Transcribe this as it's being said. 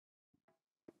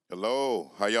Hello,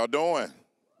 how y'all doing?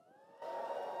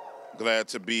 Glad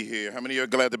to be here. How many of you are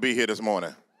glad to be here this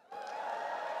morning?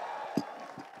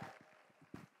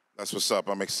 That's what's up.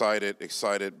 I'm excited.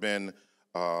 Been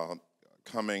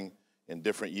coming in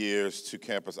different years to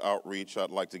campus outreach. I'd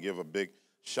like to give a big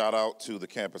shout out to the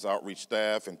campus outreach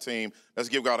staff and team. Let's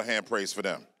give God a hand praise for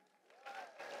them.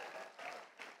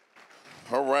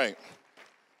 All right.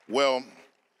 Well,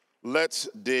 let's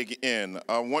dig in.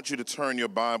 I want you to turn your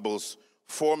Bibles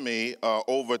for me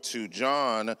over to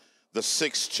John, the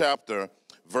 6th chapter,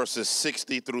 verses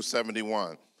 60 through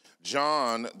 71.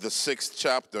 John, the 6th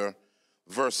chapter,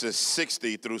 verses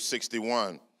 60 through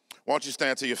 61. Why don't you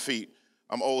stand to your feet?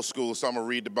 I'm old school, so I'm going to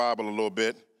read the Bible a little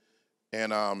bit.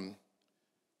 And I'm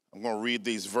going to read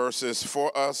these verses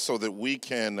for us so that we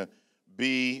can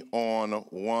be on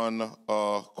one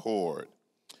accord.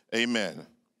 Amen.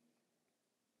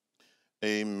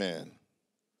 Amen.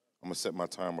 I'm going to set my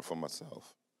timer for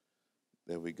myself.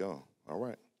 There we go. All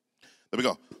right. There we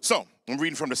go. So, I'm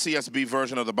reading from the CSB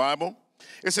version of the Bible.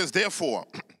 It says, therefore,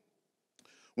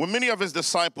 when many of his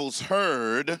disciples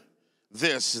heard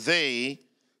this, they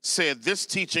said, this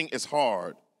teaching is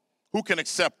hard. Who can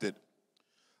accept it?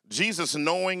 Jesus,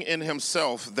 knowing in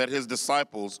himself that his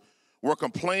disciples were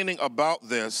complaining about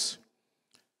this,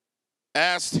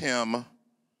 asked him,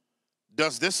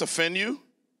 does this offend you?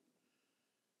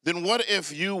 Then what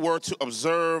if you were to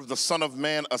observe the Son of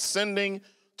Man ascending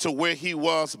to where he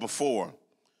was before?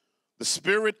 The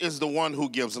Spirit is the one who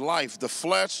gives life. The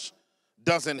flesh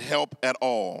doesn't help at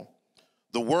all.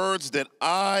 The words that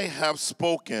I have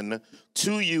spoken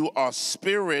to you are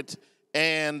spirit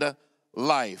and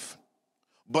life.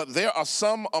 But there are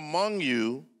some among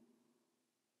you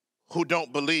who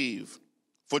don't believe.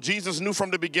 For Jesus knew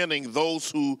from the beginning those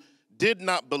who did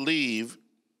not believe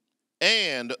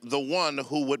and the one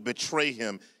who would betray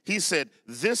him. He said,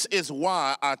 this is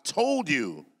why I told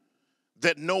you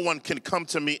that no one can come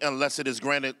to me unless it is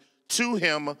granted to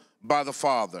him by the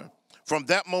Father. From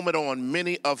that moment on,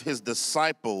 many of his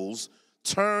disciples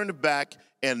turned back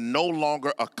and no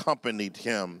longer accompanied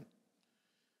him.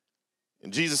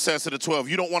 And Jesus says to the 12,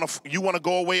 you want to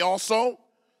go away also?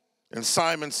 And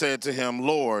Simon said to him,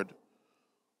 Lord,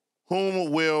 to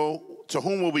whom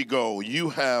will we go? You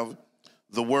have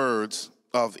the words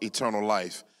of eternal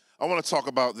life. I want to talk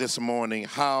about this morning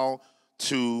how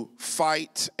to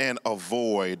fight and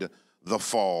avoid the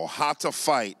fall. How to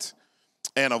fight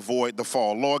and avoid the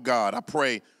fall. Lord God, I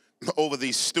pray over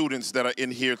these students that are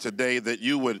in here today that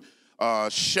you would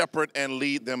shepherd and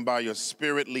lead them by your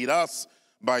Spirit, lead us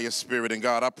by your Spirit. And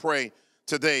God, I pray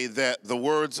today that the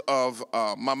words of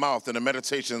my mouth and the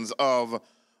meditations of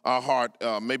our heart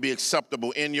may be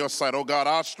acceptable in your sight. Oh God,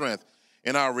 our strength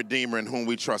and our Redeemer in whom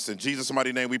we trust. In Jesus'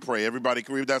 mighty name we pray. Everybody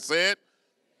agree with that said?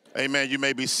 Amen. You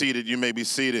may be seated. You may be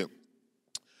seated.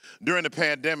 During the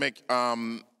pandemic,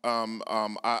 I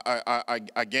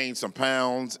gained some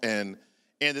pounds and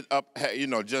ended up,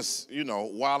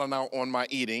 wilding out on my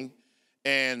eating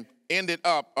and ended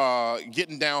up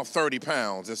getting down 30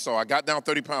 pounds. And so I got down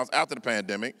 30 pounds after the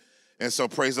pandemic. And so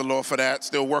praise the Lord for that.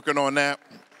 Still working on that.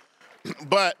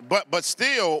 But during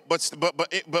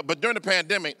the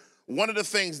pandemic, one of the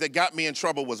things that got me in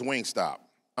trouble was Wingstop.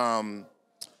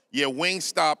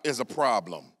 Wingstop is a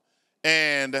problem.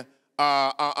 And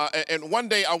one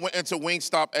day I went into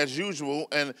Wingstop as usual,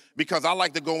 and because I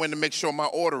like to go in to make sure my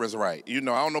order is right. I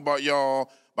don't know about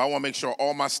y'all, but I want to make sure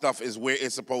all my stuff is where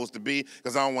it's supposed to be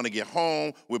because I don't want to get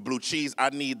home with blue cheese.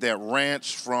 I need that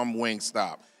ranch from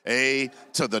Wingstop. A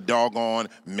to the doggone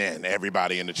men,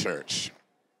 everybody in the church.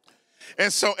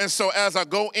 And so as I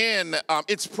go in,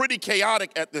 it's pretty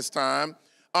chaotic at this time.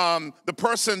 The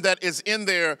person that is in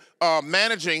there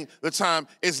managing the time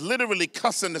is literally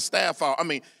cussing the staff out.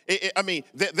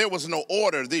 There was no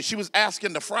order. She was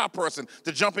asking the fry person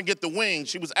to jump and get the wings.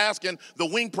 She was asking the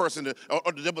wing person,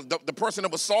 the person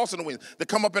that was saucing the wings, to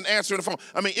come up and answer the phone.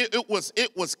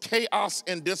 It was chaos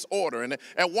and disorder. And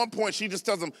at one point, she just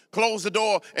tells them, close the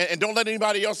door and don't let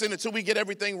anybody else in until we get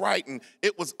everything right. And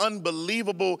it was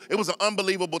unbelievable. It was an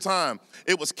unbelievable time.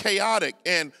 It was chaotic.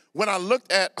 And when I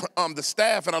looked at the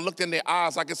staff and I looked in their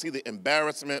eyes, I could see the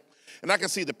embarrassment and I could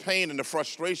see the pain and the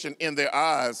frustration in their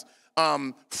eyes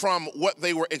from what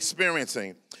they were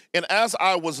experiencing. And as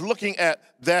I was looking at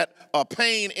that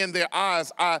pain in their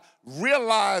eyes, I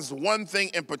realized one thing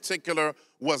in particular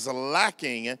was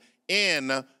lacking in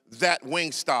that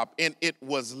Wingstop, and it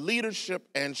was leadership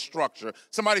and structure.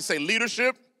 Somebody say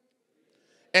leadership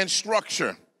and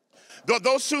structure.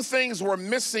 Those two things were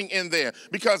missing in there,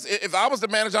 because if I was the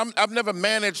manager, I've never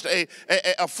managed a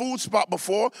food spot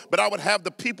before, but I would have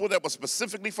the people that were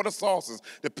specifically for the sauces,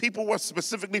 the people were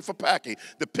specifically for packing,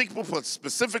 the people were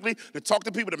specifically to talk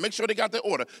to people to make sure they got their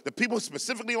order, the people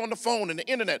specifically on the phone and the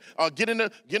internet, getting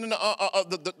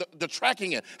the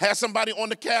tracking in, have somebody on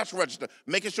the cash register,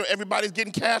 making sure everybody's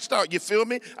getting cashed out. You feel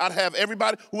me? I'd have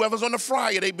everybody, whoever's on the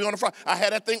fryer, they'd be on the fryer. I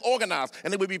had that thing organized,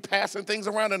 and they would be passing things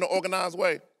around in an organized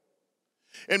way.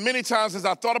 And many times as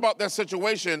I thought about that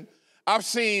situation, I've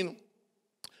seen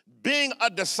being a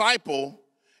disciple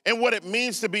and what it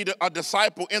means to be a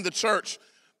disciple in the church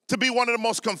to be one of the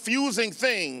most confusing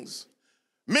things.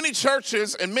 Many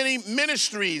churches and many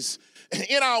ministries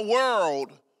in our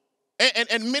world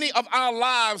and many of our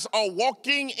lives are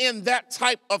walking in that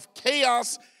type of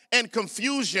chaos and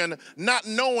confusion, not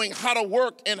knowing how to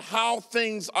work and how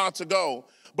things are to go.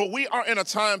 But we are in a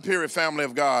time period, family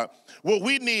of God, where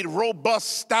we need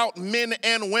robust, stout men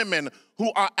and women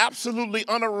who are absolutely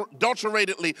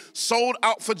unadulteratedly sold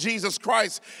out for Jesus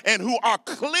Christ and who are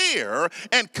clear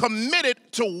and committed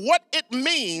to what it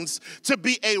means to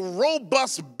be a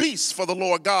robust beast for the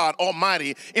Lord God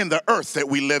Almighty in the earth that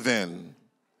we live in.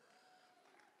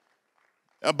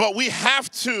 But we have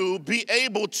to be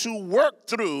able to work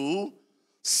through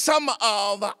some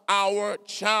of our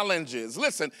challenges.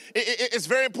 Listen, it's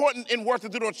very important in working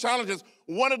through those challenges.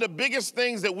 One of the biggest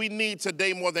things that we need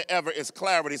today more than ever is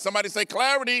clarity. Somebody say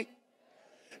clarity.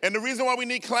 And the reason why we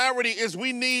need clarity is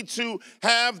we need to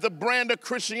have the brand of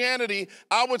Christianity,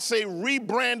 I would say,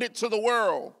 rebranded to the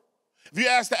world. If you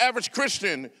ask the average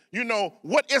Christian, you know,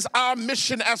 what is our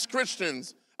mission as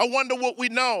Christians? I wonder what we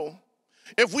know.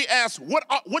 If we ask,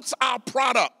 what's our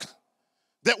product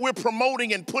that we're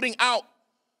promoting and putting out?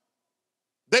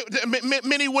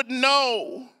 Many would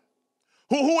know.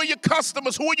 Who are your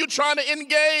customers? Who are you trying to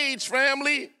engage,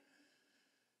 family?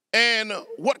 And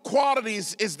what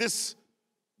qualities is this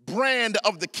brand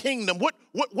of the kingdom?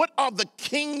 What are the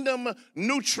kingdom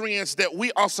nutrients that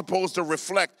we are supposed to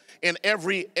reflect in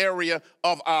every area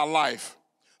of our life?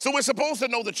 So we're supposed to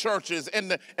know the churches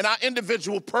and our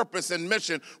individual purpose and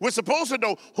mission. We're supposed to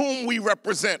know whom we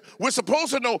represent. We're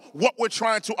supposed to know what we're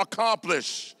trying to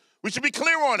accomplish. We should be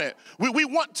clear on it.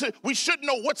 We should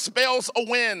know what spells a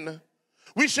win.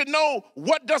 We should know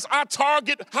what does our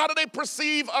target, how do they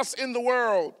perceive us in the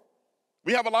world?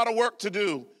 We have a lot of work to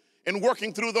do in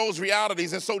working through those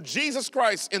realities. And so Jesus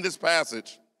Christ in this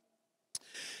passage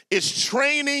is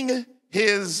training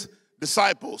his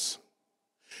disciples.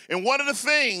 And one of the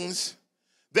things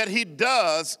that he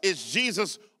does is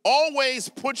Jesus always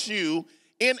puts you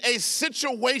in a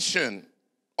situation,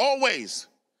 always,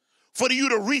 for you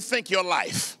to rethink your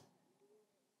life.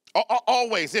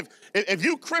 Always. If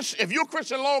you're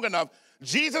Christian long enough,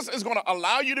 Jesus is going to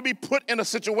allow you to be put in a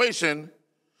situation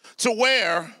to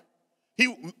where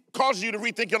he causes you to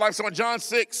rethink your life. So in John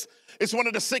 6, it's one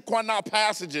of the sine qua non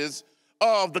passages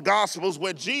of the Gospels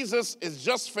where Jesus is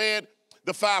just fed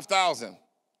the 5,000.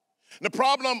 The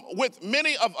problem with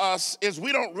many of us is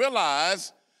we don't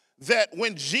realize that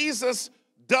when Jesus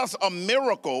does a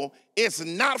miracle, it's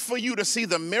not for you to see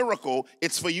the miracle,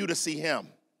 it's for you to see him.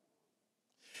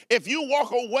 If you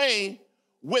walk away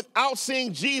without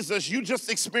seeing Jesus, you just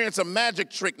experience a magic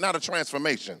trick, not a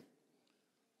transformation.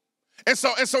 And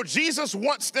so Jesus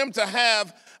wants them to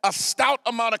have a stout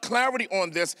amount of clarity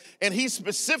on this, and he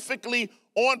specifically,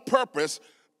 on purpose,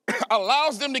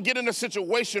 allows them to get in a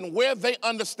situation where they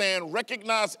understand,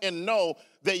 recognize, and know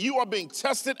that you are being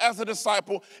tested as a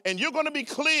disciple, and you're going to be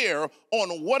clear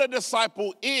on what a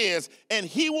disciple is, and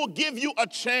he will give you a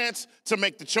chance to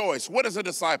make the choice. What is a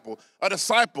disciple? A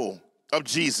disciple of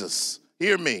Jesus,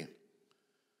 hear me,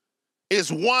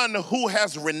 is one who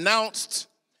has renounced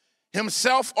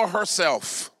himself or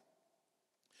herself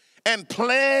and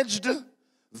pledged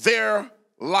their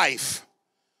life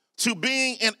to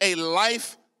being in a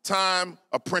lifetime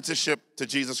apprenticeship to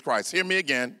Jesus Christ. Hear me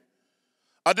again.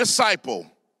 A disciple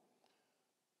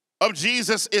of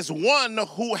Jesus is one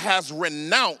who has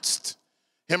renounced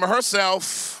him or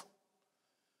herself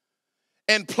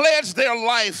and pledged their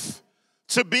life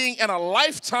to being in a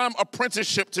lifetime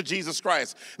apprenticeship to Jesus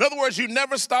Christ. In other words, you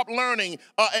never stop learning.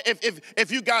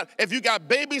 If you got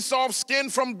baby soft skin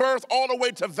from birth all the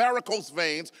way to varicose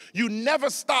veins, you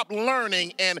never stop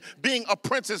learning and being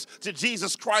apprenticed to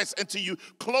Jesus Christ until you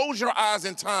close your eyes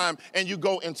in time and you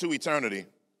go into eternity.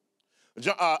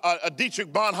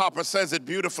 Dietrich Bonhoeffer says it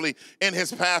beautifully in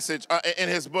his passage, in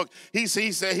his book. He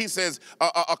says,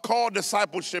 a call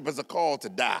discipleship is a call to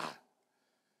die.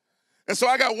 And so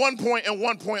I got one point and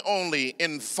one point only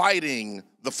in fighting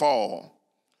the fall.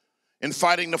 in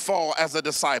fighting the fall as a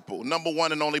disciple. Number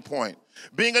one and only point.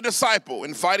 Being a disciple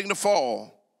in fighting the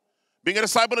fall, being a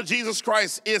disciple of Jesus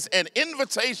Christ is an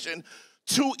invitation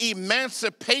to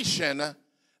emancipation,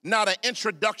 not an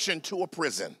introduction to a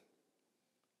prison.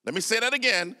 Let me say that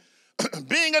again.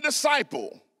 Being a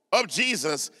disciple of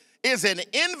Jesus is an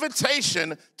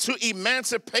invitation to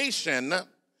emancipation,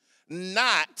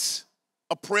 not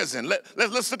a prison.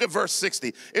 Let's look at verse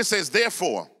 60. It says,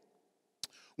 therefore,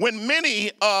 when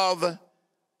many of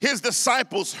his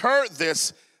disciples heard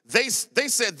this, they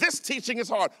said, this teaching is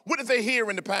hard. What did they hear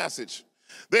in the passage?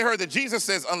 They heard that Jesus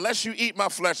says, unless you eat my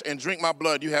flesh and drink my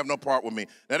blood, you have no part with me.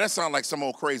 Now that sounds like some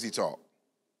old crazy talk.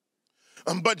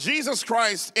 But Jesus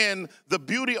Christ, in the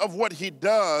beauty of what he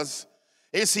does,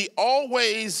 is he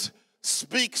always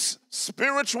speaks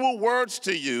spiritual words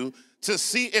to you to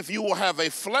see if you will have a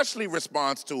fleshly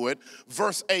response to it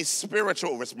versus a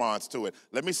spiritual response to it.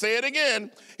 Let me say it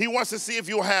again. He wants to see if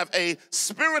you'll have a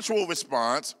spiritual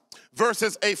response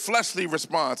versus a fleshly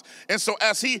response. And so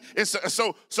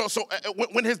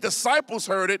when his disciples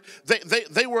heard it,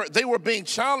 they were being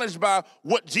challenged by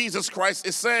what Jesus Christ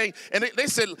is saying. And they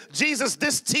said, Jesus,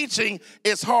 this teaching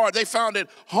is hard. They found it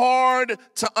hard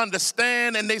to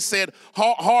understand, and they said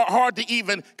hard to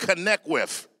even connect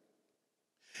with.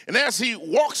 And as he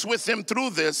walks with them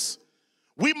through this,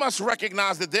 we must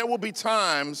recognize that there will be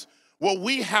times where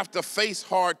we have to face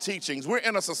hard teachings. We're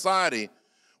in a society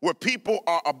where people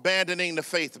are abandoning the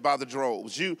faith by the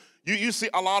droves. You see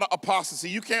a lot of apostasy.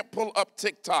 You can't pull up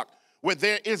TikTok where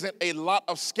there isn't a lot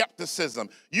of skepticism.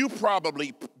 You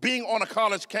probably, being on a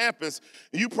college campus,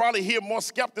 you probably hear more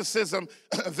skepticism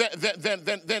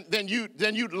than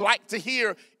you'd like to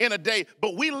hear in a day.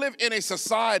 But we live in a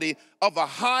society of a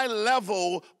high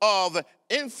level of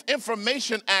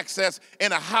information access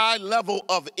and a high level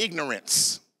of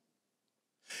ignorance.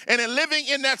 And in living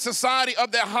in that society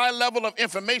of that high level of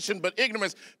information but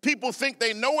ignorance, people think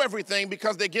they know everything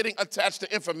because they're getting attached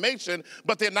to information,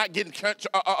 but they're not getting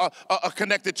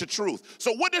connected to truth.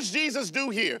 So what does Jesus do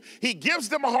here? He gives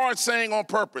them a hard saying on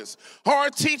purpose,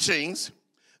 hard teachings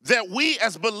that we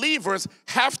as believers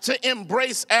have to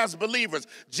embrace as believers.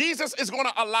 Jesus is going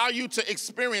to allow you to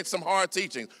experience some hard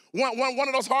teachings. One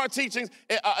of those hard teachings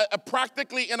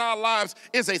practically in our lives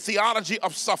is a theology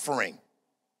of suffering.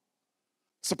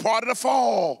 It's a part of the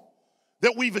fall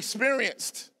that we've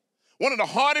experienced. One of the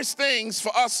hardest things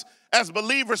for us as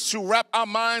believers to wrap our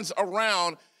minds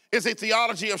around is a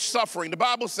theology of suffering. The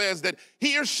Bible says that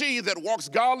he or she that walks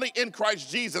godly in Christ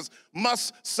Jesus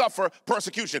must suffer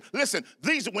persecution. Listen,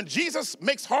 when Jesus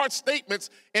makes hard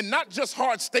statements, and not just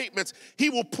hard statements,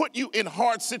 he will put you in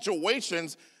hard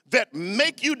situations that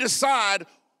make you decide,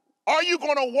 are you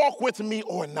going to walk with me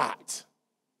or not?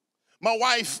 My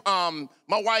wife,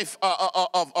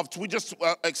 we just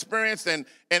experienced and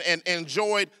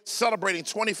enjoyed celebrating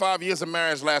 25 years of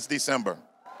marriage last December.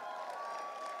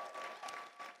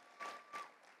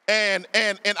 And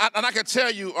I can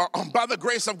tell you, by the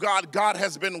grace of God, God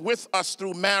has been with us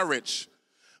through marriage.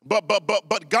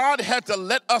 But God had to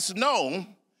let us know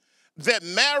that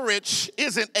marriage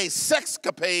isn't a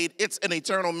sexcapade, it's an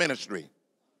eternal ministry.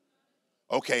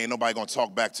 Okay, ain't nobody gonna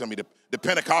talk back to me. The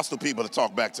Pentecostal people to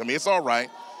talk back to me. It's all right.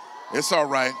 It's all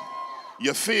right.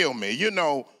 You feel me? You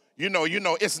know,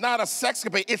 it's not a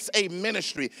sexcapade, it's a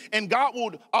ministry. And God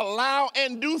will allow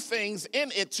and do things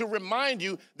in it to remind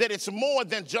you that it's more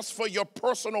than just for your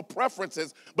personal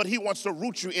preferences, but he wants to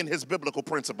root you in his biblical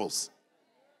principles.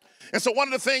 And so one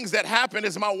of the things that happened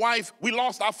is my wife, we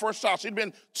lost our first child. She'd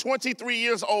been 23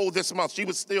 years old this month. She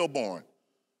was stillborn.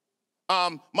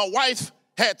 My wife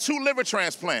had 2 liver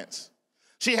transplants.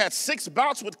 She had 6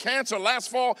 bouts with cancer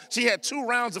last fall. She had 2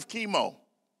 rounds of chemo.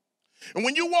 And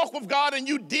when you walk with God and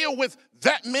you deal with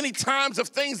that many times of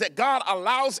things that God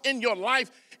allows in your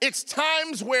life, it's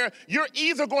times where you're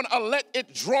either going to let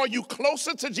it draw you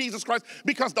closer to Jesus Christ,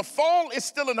 because the fall is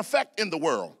still in effect in the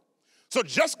world. So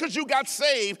just because you got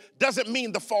saved doesn't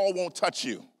mean the fall won't touch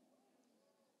you.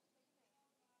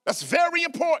 That's very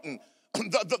important.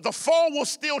 The fall will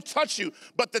still touch you,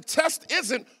 but the test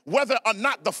isn't whether or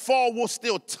not the fall will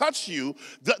still touch you.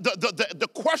 The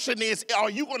question is, are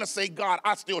you going to say, God,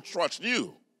 I still trust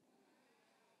you?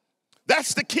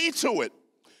 That's the key to it.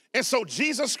 And so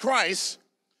Jesus Christ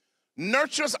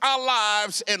nurtures our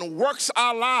lives and works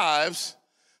our lives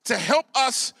to help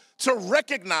us to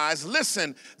recognize,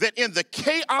 listen, that in the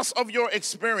chaos of your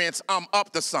experience, I'm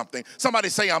up to something. Somebody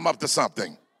say, I'm up to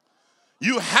something.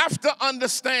 You have to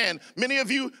understand, many of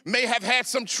you may have had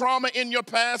some trauma in your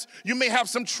past. You may have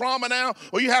some trauma now,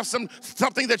 or you have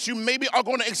something that you maybe are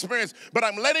going to experience. But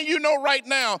I'm letting you know right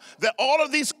now that all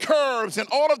of these curves and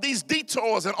all of these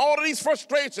detours and all of these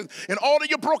frustrations and all of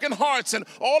your broken hearts and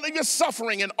all of your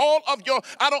suffering and all of your,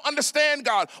 I don't understand,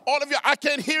 God, all of your, I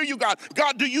can't hear you, God.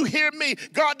 God, do you hear me?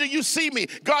 God, do you see me?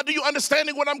 God, do you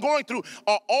understanding what I'm going through?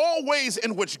 Are all ways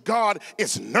in which God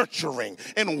is nurturing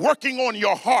and working on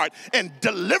your heart and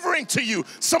delivering to you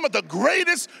some of the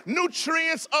greatest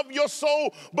nutrients of your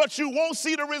soul, but you won't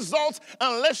see the results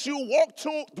unless you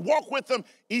walk with them,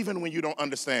 even when you don't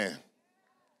understand.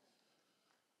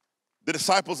 The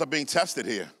disciples are being tested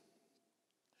here.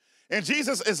 And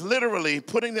Jesus is literally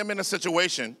putting them in a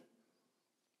situation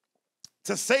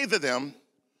to say to them,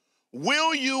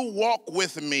 will you walk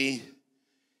with me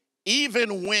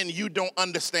even when you don't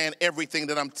understand everything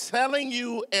that I'm telling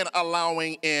you and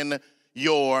allowing in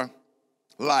your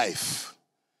life?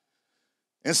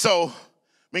 And so, I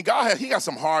mean, God, he got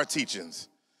some hard teachings.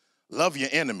 Love your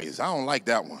enemies. I don't like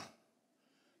that one.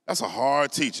 That's a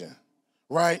hard teaching,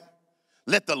 right?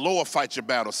 Let the Lord fight your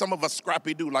battle. Some of us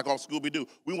scrappy-doo, like old Scooby-Doo.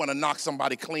 We want to knock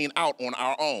somebody clean out on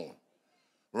our own,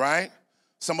 right?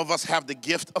 Some of us have the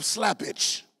gift of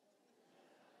slappage,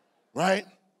 right?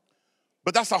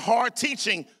 But that's a hard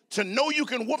teaching to know you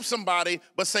can whoop somebody,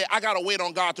 but say, I got to wait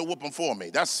on God to whoop them for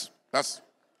me. That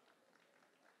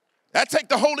take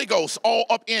the Holy Ghost all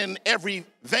up in every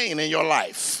vein in your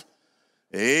life.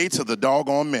 Hey, to the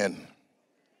doggone men.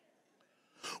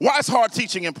 Why is hard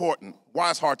teaching important? Why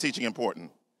is hard teaching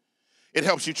important? It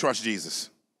helps you trust Jesus.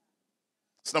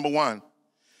 It's number one.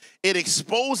 It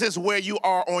exposes where you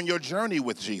are on your journey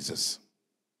with Jesus.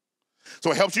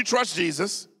 So it helps you trust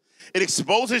Jesus. It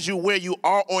exposes you where you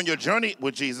are on your journey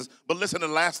with Jesus. But listen to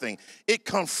the last thing. It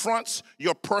confronts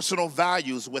your personal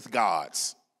values with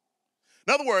God's.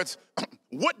 In other words,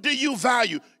 what do you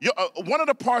value? One of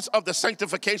the parts of the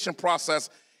sanctification process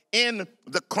in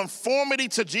the conformity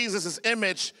to Jesus'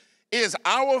 image is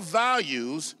our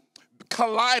values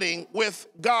colliding with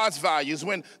God's values.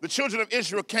 When the children of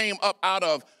Israel came up out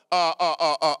of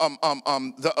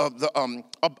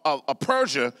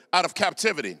Persia, out of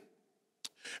captivity,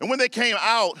 and when they came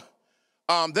out,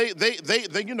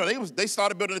 they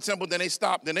started building the temple. Then they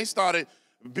stopped. Then they started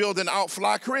building out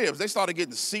fly cribs. They started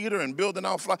getting cedar and building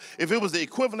out fly. If it was the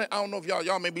equivalent, I don't know if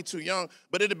y'all may be too young,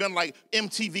 but it'd have been like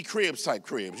MTV Cribs type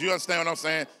cribs. You understand what I'm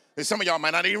saying? And some of y'all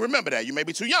might not even remember that. You may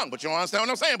be too young, but you don't understand what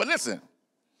I'm saying. But listen.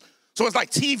 So it's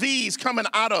like TVs coming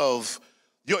out of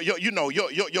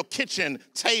your kitchen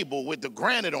table with the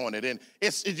granite on it, and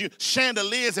it's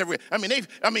chandeliers everywhere.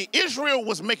 I mean, Israel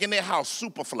was making their house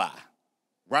super fly,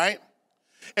 right?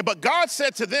 But God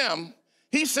said to them,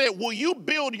 he said, will you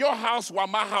build your house while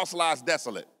my house lies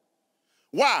desolate?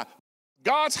 Why?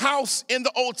 God's house in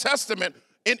the Old Testament,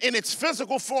 in its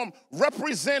physical form,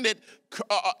 represented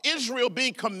Israel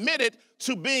being committed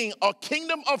to being a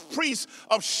kingdom of priests,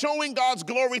 of showing God's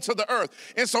glory to the earth.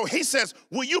 And so he says,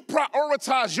 will you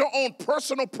prioritize your own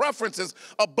personal preferences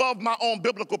above my own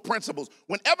biblical principles?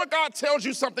 Whenever God tells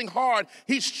you something hard,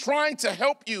 he's trying to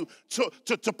help you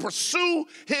to pursue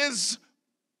his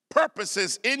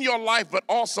purposes in your life, but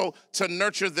also to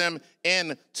nurture them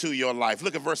into your life.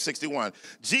 Look at verse 61.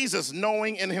 Jesus,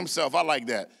 knowing in himself, I like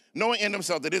that, knowing in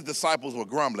himself that his disciples were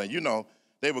grumbling.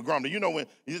 They were grumbling. When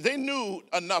they knew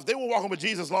enough, they were walking with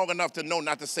Jesus long enough to know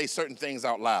not to say certain things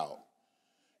out loud.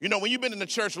 When you've been in the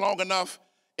church long enough,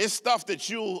 it's stuff that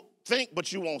you'll think,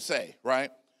 but you won't say,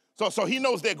 right? So he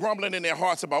knows they're grumbling in their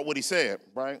hearts about what he said,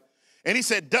 right? And he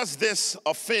said, does this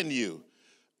offend you?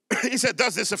 He said,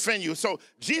 does this offend you? So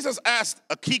Jesus asked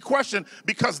a key question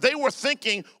because they were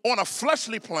thinking on a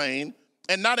fleshly plane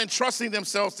and not entrusting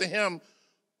themselves to him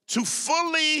to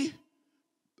fully,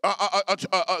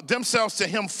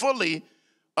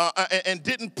 and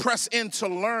didn't press in to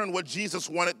learn what Jesus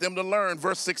wanted them to learn.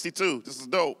 Verse 62, this is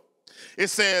dope. It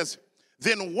says,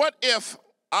 then what if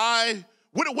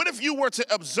you were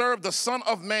to observe the Son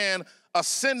of Man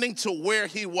ascending to where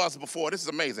he was before? This is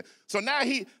amazing. So now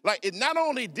not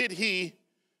only did he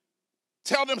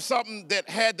tell them something that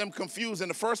had them confused in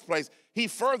the first place, he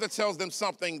further tells them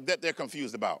something that they're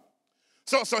confused about.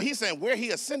 So he's saying where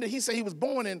he ascended, he said he was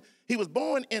born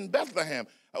in Bethlehem.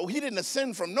 He didn't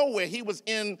ascend from nowhere. He was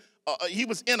in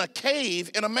a cave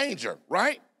in a manger,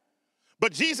 right?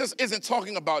 But Jesus isn't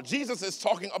talking about, Jesus is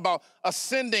talking about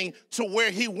ascending to where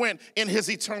he went in his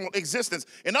eternal existence.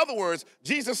 In other words,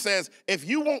 Jesus says, if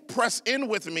you won't press in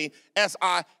with me as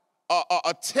I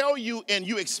tell you and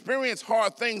you experience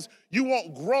hard things, you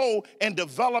won't grow and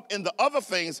develop in the other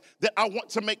things that I want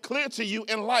to make clear to you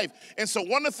in life. And so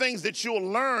one of the things that you'll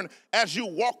learn as you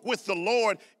walk with the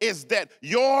Lord is that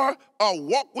your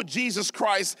walk with Jesus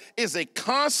Christ is a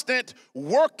constant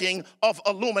working of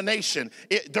illumination.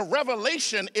 The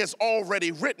revelation is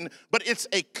already written, but it's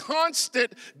a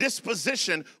constant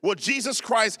disposition where Jesus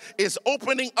Christ is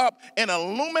opening up and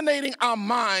illuminating our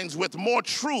minds with more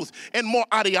truth and more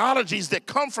ideologies that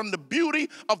come from the beauty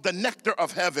of the nectar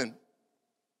of heaven.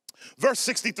 Verse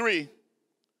 63,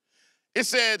 he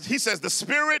says, the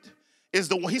Spirit is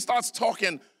the one. He starts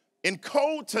talking in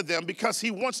code to them because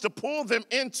he wants to pull them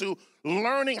into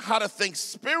learning how to think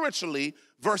spiritually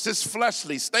versus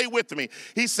fleshly. Stay with me.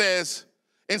 He says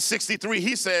in 63,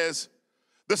 he says,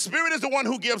 the Spirit is the one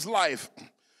who gives life.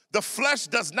 The flesh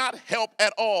does not help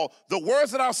at all. The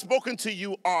words that I've spoken to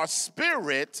you are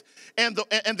spirit and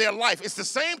their life. It's the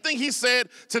same thing he said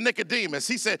to Nicodemus.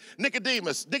 He said,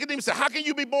 Nicodemus said, how can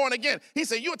you be born again? He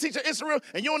said, you a teacher of Israel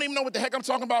and you don't even know what the heck I'm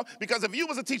talking about? Because if you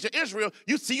was a teacher of Israel,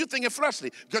 you thinking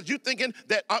fleshly because you thinking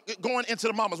that I'm going into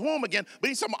the mama's womb again. But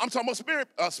I'm talking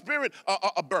about spirit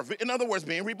birth. In other words,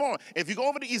 being reborn. If you go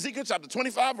over to Ezekiel chapter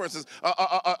 25 verses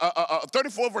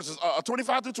 34 verses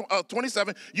 25 through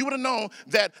 27, you would have known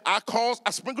that I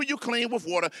sprinkle you clean with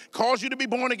water, cause you to be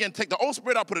born again. Take the old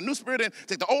spirit out, put a new spirit in.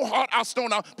 Take the old heart out,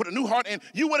 stone out, put a new heart in.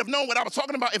 You would have known what I was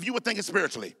talking about if you were thinking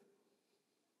spiritually.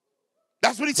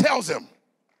 That's what he tells him.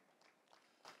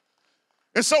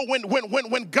 And so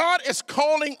when God is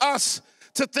calling us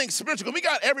to think spiritual, we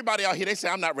got everybody out here, they say,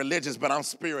 I'm not religious, but I'm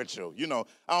spiritual. You know,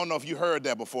 I don't know if you heard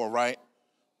that before, right?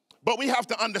 But we have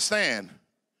to understand,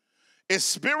 is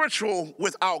spiritual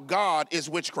without God is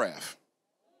witchcraft.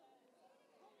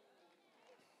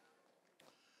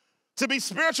 To be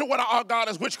spiritual without God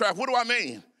is witchcraft. What do I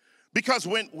mean? Because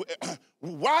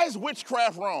why is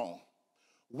witchcraft wrong?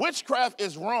 Witchcraft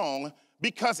is wrong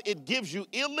because it gives you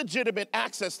illegitimate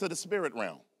access to the spirit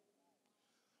realm.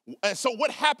 And so what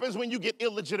happens when you get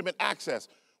illegitimate access?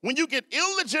 When you get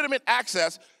illegitimate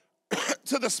access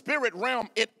to the spirit realm,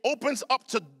 it opens up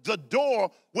to the door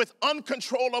with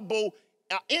uncontrollable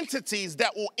entities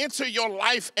that will enter your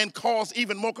life and cause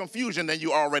even more confusion than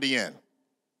you're already in.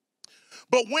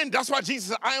 But that's why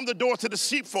Jesus said, I am the door to the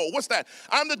sheepfold. What's that?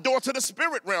 I'm the door to the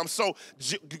spirit realm. So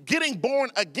getting born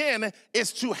again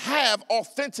is to have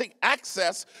authentic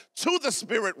access to the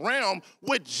spirit realm,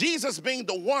 with Jesus being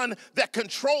the one that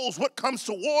controls what comes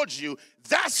towards you.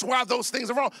 That's why those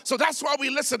things are wrong. So that's why we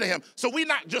listen to him. So we're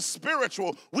not just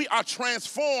spiritual, we are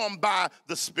transformed by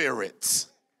the Spirit.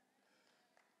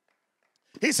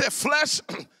 He said, the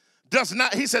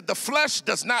flesh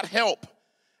does not help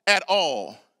at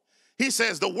all. He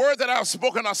says, the word that I've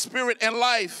spoken are spirit and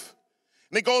life.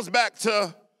 And it goes back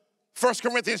to 1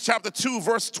 Corinthians chapter 2,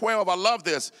 verse 12. I love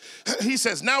this. He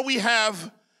says, now we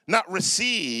have not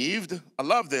received, I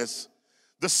love this,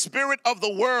 the spirit of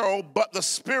the world, but the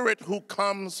Spirit who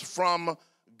comes from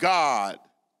God.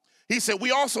 He said,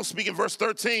 we also speak in verse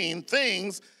 13,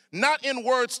 things not in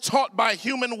words taught by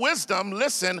human wisdom,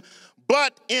 listen,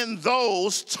 but in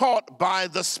those taught by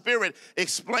the Spirit,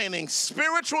 explaining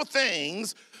spiritual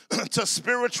things to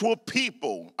spiritual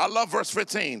people. I love verse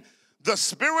 15. The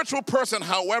spiritual person,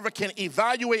 however, can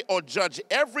evaluate or judge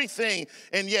everything,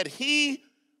 and yet he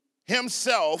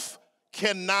himself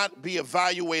cannot be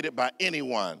evaluated by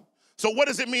anyone. So what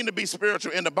does it mean to be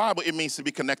spiritual in the Bible? It means to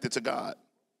be connected to God.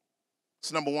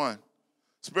 It's number one.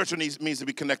 Spiritual means to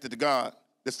be connected to God.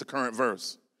 That's the current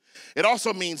verse. It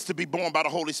also means to be born by the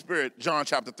Holy Spirit, John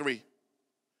chapter 3.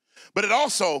 But it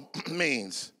also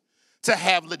means to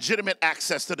have legitimate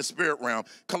access to the spirit realm,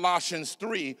 Colossians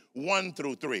 3, 1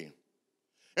 through 3.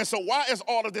 And so why is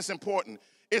all of this important?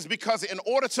 It's because in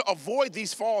order to avoid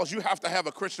these falls, you have to have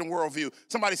a Christian worldview.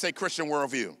 Somebody say Christian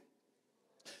worldview.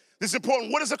 This is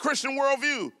important. What is a Christian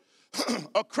worldview?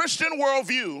 A Christian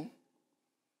worldview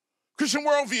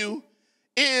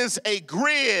is a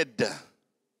grid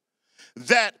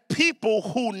that people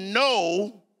who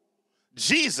know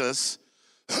Jesus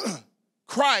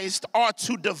Christ are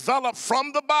to develop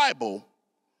from the Bible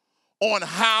on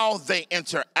how they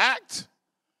interact,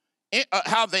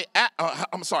 how they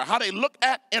look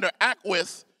at, interact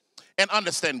with, and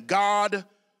understand God,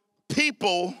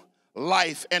 people,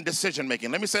 life, and decision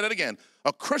making. Let me say that again.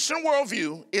 A Christian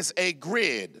worldview is a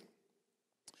grid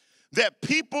that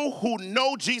people who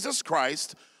know Jesus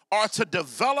Christ are to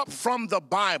develop from the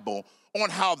Bible on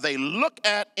how they look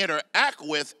at, interact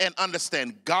with, and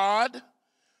understand God,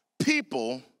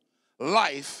 people,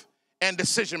 life, and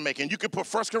decision making. You can put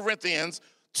 1 Corinthians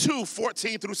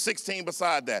 2:14 through 16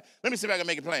 beside that. Let me see if I can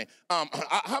make it plain.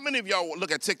 How many of y'all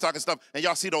look at TikTok and stuff and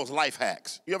y'all see those life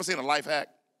hacks? You ever seen a life hack?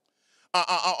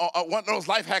 One of those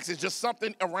life hacks is just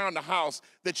something around the house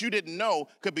that you didn't know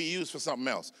could be used for something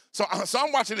else. So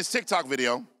I'm watching this TikTok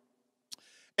video,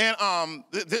 and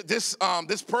this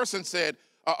person said,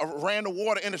 ran the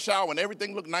water in the shower and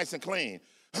everything looked nice and clean.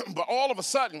 But all of a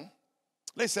sudden,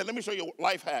 they said, let me show you a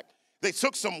life hack. They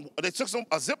took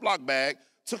a Ziploc bag,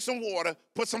 took some water,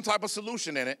 put some type of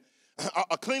solution in it,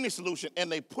 a cleaning solution, and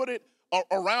they put it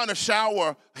around the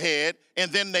shower head,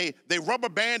 and then they rubber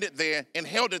banded there and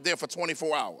held it there for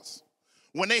 24 hours.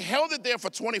 When they held it there for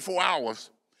 24 hours,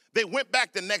 they went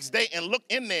back the next day and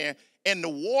looked in there, and the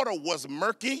water was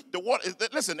murky. The water,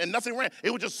 listen, and nothing ran.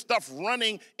 It was just stuff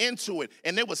running into it,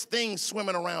 and there was things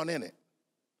swimming around in it.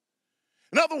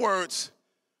 In other words,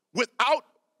 without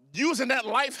using that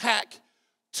life hack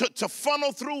to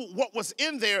funnel through what was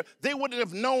in there, they wouldn't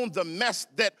have known the mess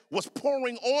that was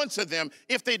pouring onto them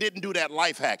if they didn't do that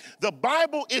life hack. The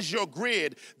Bible is your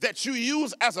grid that you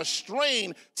use as a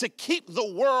strain to keep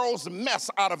the world's mess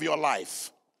out of your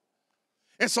life.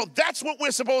 And so that's what we're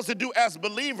supposed to do as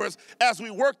believers as we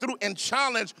work through and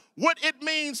challenge what it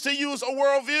means to use a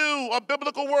worldview, a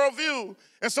biblical worldview.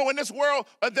 And so in this world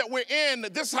that we're in,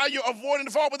 this is how you're avoiding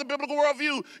the fall with the biblical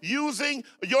worldview, using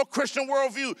your Christian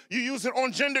worldview. You use it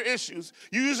on gender issues.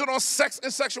 You use it on sex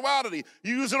and sexuality.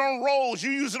 You use it on roles. You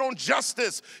use it on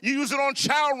justice. You use it on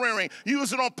child rearing. You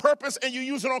use it on purpose, and you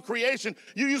use it on creation.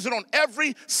 You use it on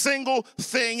every single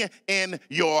thing in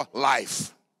your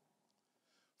life.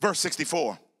 Verse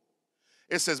 64,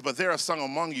 it says, but there are some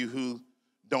among you who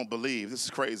don't believe. This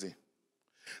is crazy. It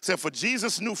said, for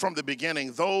Jesus knew from the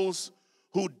beginning those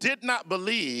who did not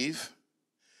believe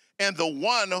and the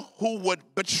one who would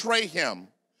betray him.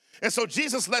 And so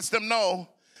Jesus lets them know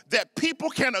that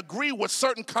people can agree with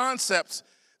certain concepts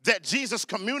that Jesus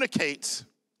communicates,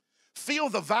 feel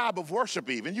the vibe of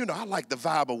worship even. You know, I like the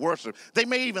vibe of worship. They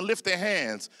may even lift their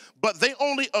hands, but they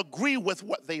only agree with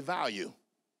what they value.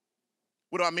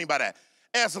 What do I mean by that?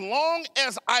 As long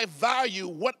as I value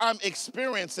what I'm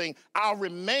experiencing, I'll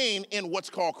remain in what's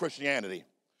called Christianity.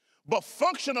 But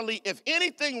functionally, if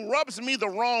anything rubs me the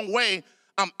wrong way,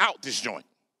 I'm out this joint.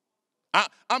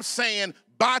 I'm saying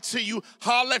bye to you,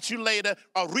 holler at you later,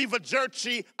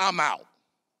 arrivederci, I'm out.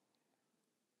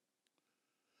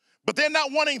 But they're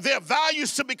not wanting their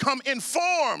values to become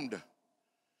informed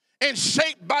and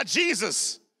shaped by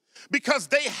Jesus because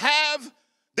they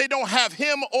don't have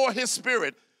him or his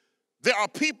spirit. There are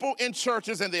people in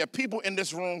churches and there are people in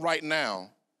this room right now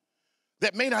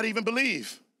that may not even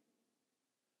believe.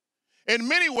 In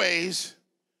many ways,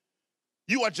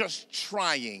 you are just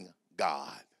trying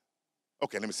God.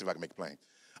 Okay, let me see if I can make it plain.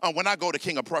 When I go to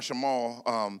King of Prussia Mall,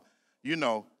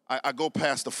 I go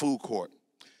past the food court.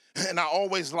 And I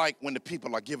always like when the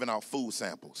people are giving out food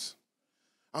samples.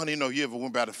 I don't even know if you ever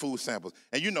went by the food samples.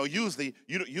 And usually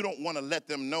you don't want to let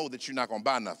them know that you're not going to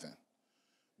buy nothing,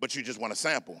 but you just want to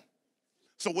sample.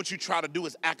 So what you try to do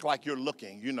is act like you're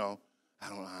looking, I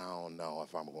don't know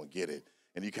if I'm going to get it.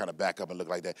 And you kind of back up and look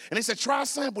like that. And they said, try a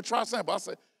sample. I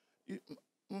said,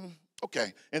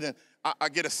 okay. And then I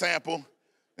get a sample,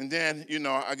 and then,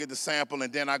 I get the sample,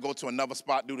 and then I go to another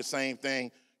spot, do the same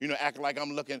thing. Act like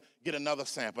I'm looking, get another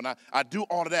sample. And I do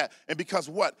all of that. And because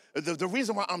what? The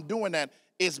reason why I'm doing that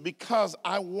is because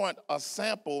I want a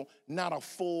sample, not a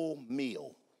full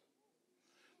meal.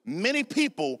 Many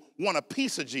people want a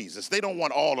piece of Jesus. They don't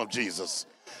want all of Jesus.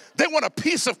 They want a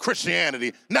piece of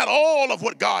Christianity, not all of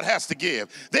what God has to give.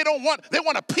 They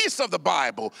want a piece of the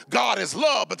Bible. God is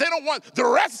love, but they don't want the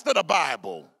rest of the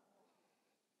Bible.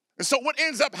 And so what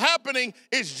ends up happening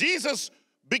is Jesus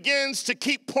begins to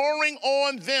keep pouring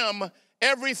on them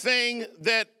everything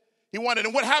that he wanted.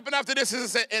 And what happened after this is it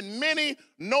said, and many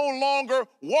no longer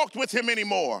walked with him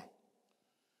anymore.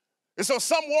 And so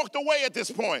some walked away at this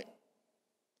point.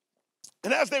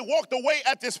 And as they walked away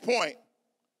at this point,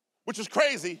 which is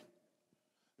crazy,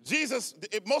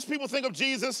 most people think of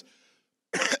Jesus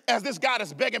as this guy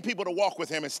that's begging people to walk with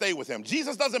him and stay with him.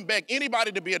 Jesus doesn't beg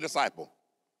anybody to be a disciple.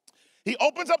 He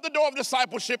opens up the door of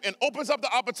discipleship and opens up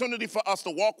the opportunity for us to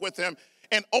walk with him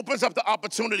and opens up the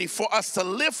opportunity for us to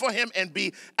live for him and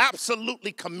be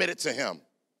absolutely committed to him.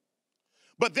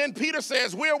 But then Peter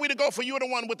says, where are we to go? For you are the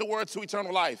one with the words to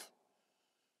eternal life.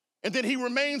 And then he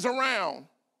remains around.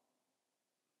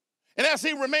 And as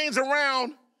he remains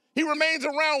around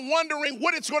wondering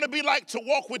what it's going to be like to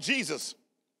walk with Jesus.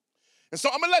 And so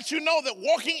I'm going to let you know that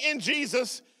walking in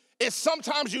Jesus is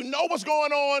sometimes you know what's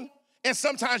going on and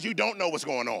sometimes you don't know what's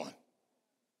going on.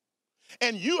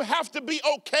 And you have to be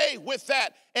okay with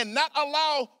that and not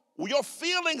allow your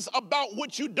feelings about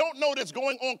what you don't know that's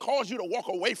going on cause you to walk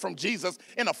away from Jesus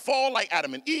in a fall like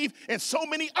Adam and Eve and so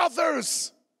many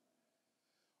others.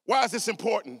 Why is this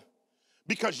important?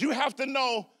 Because you have to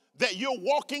know that you're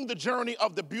walking the journey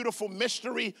of the beautiful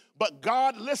mystery, but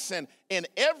God, listen, in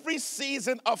every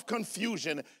season of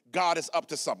confusion, God is up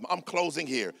to something. I'm closing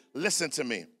here. Listen to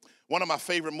me. One of my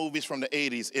favorite movies from the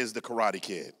 80s is The Karate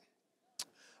Kid.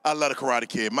 I love The Karate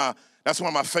Kid. That's one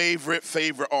of my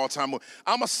favorite all-time movies.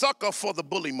 I'm a sucker for the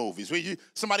bully movies, where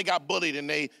somebody got bullied and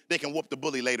they can whoop the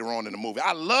bully later on in the movie.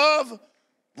 I love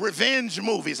revenge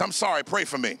movies. I'm sorry, pray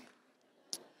for me.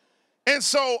 And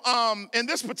so in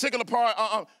this particular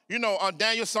part,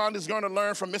 Daniel-san is going to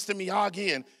learn from Mr.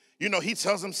 Miyagi, and, he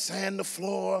tells him, sand the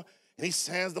floor, and he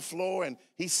sands the floor, and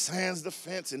he sands the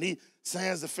fence, and he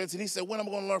sands the fence, and he said, when am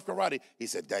I going to learn karate? He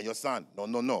said, Daniel-san,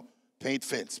 no, paint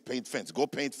fence, go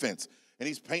paint fence. And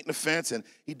he's painting the fence, and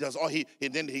he does all, and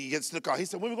then he gets to the car. He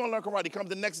said, when are we going to learn karate? He comes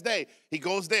the next day. He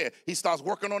goes there. He starts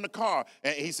working on the car,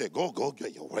 and he said, go,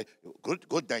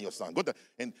 good, Daniel-san, good.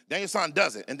 And Daniel-san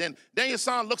does it. And then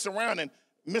Daniel-san looks around, and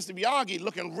Mr. Miyagi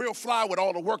looking real fly with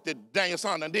all the work that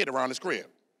Daniel-san done did around his crib,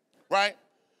 right?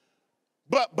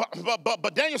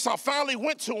 But Daniel-san finally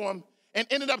went to him and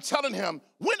ended up telling him,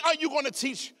 when are you going to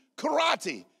teach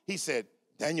karate? He said,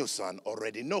 Daniel-san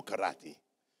already know karate.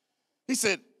 He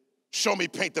said, show me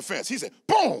paint the fence. He said,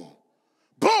 boom,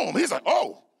 boom. He's like,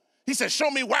 oh. He said, show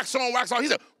me wax on, wax off. He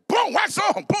said, boom, wax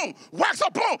on, boom, wax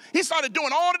off, boom. He started doing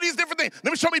all of these different things.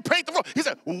 Let me show me paint the floor. He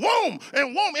said, whoom,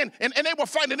 and whoom, and they were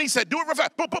fighting. And he said, do it real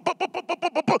fast. Boom, boom, boom, boom, boom, boom,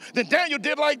 boom, boom. Then Daniel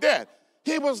did like that.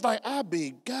 He was like, I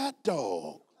be god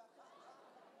dog.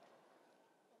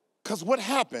 Because what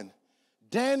happened,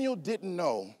 Daniel didn't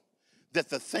know that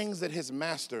the things that his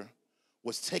master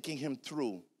was taking him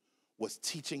through was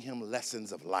teaching him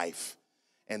lessons of life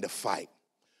and to fight.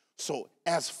 So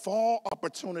as fall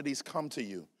opportunities come to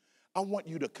you, I want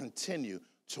you to continue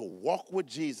to walk with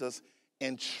Jesus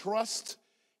and trust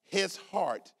his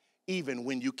heart even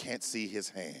when you can't see his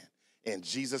hand. In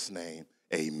Jesus' name,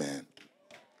 amen.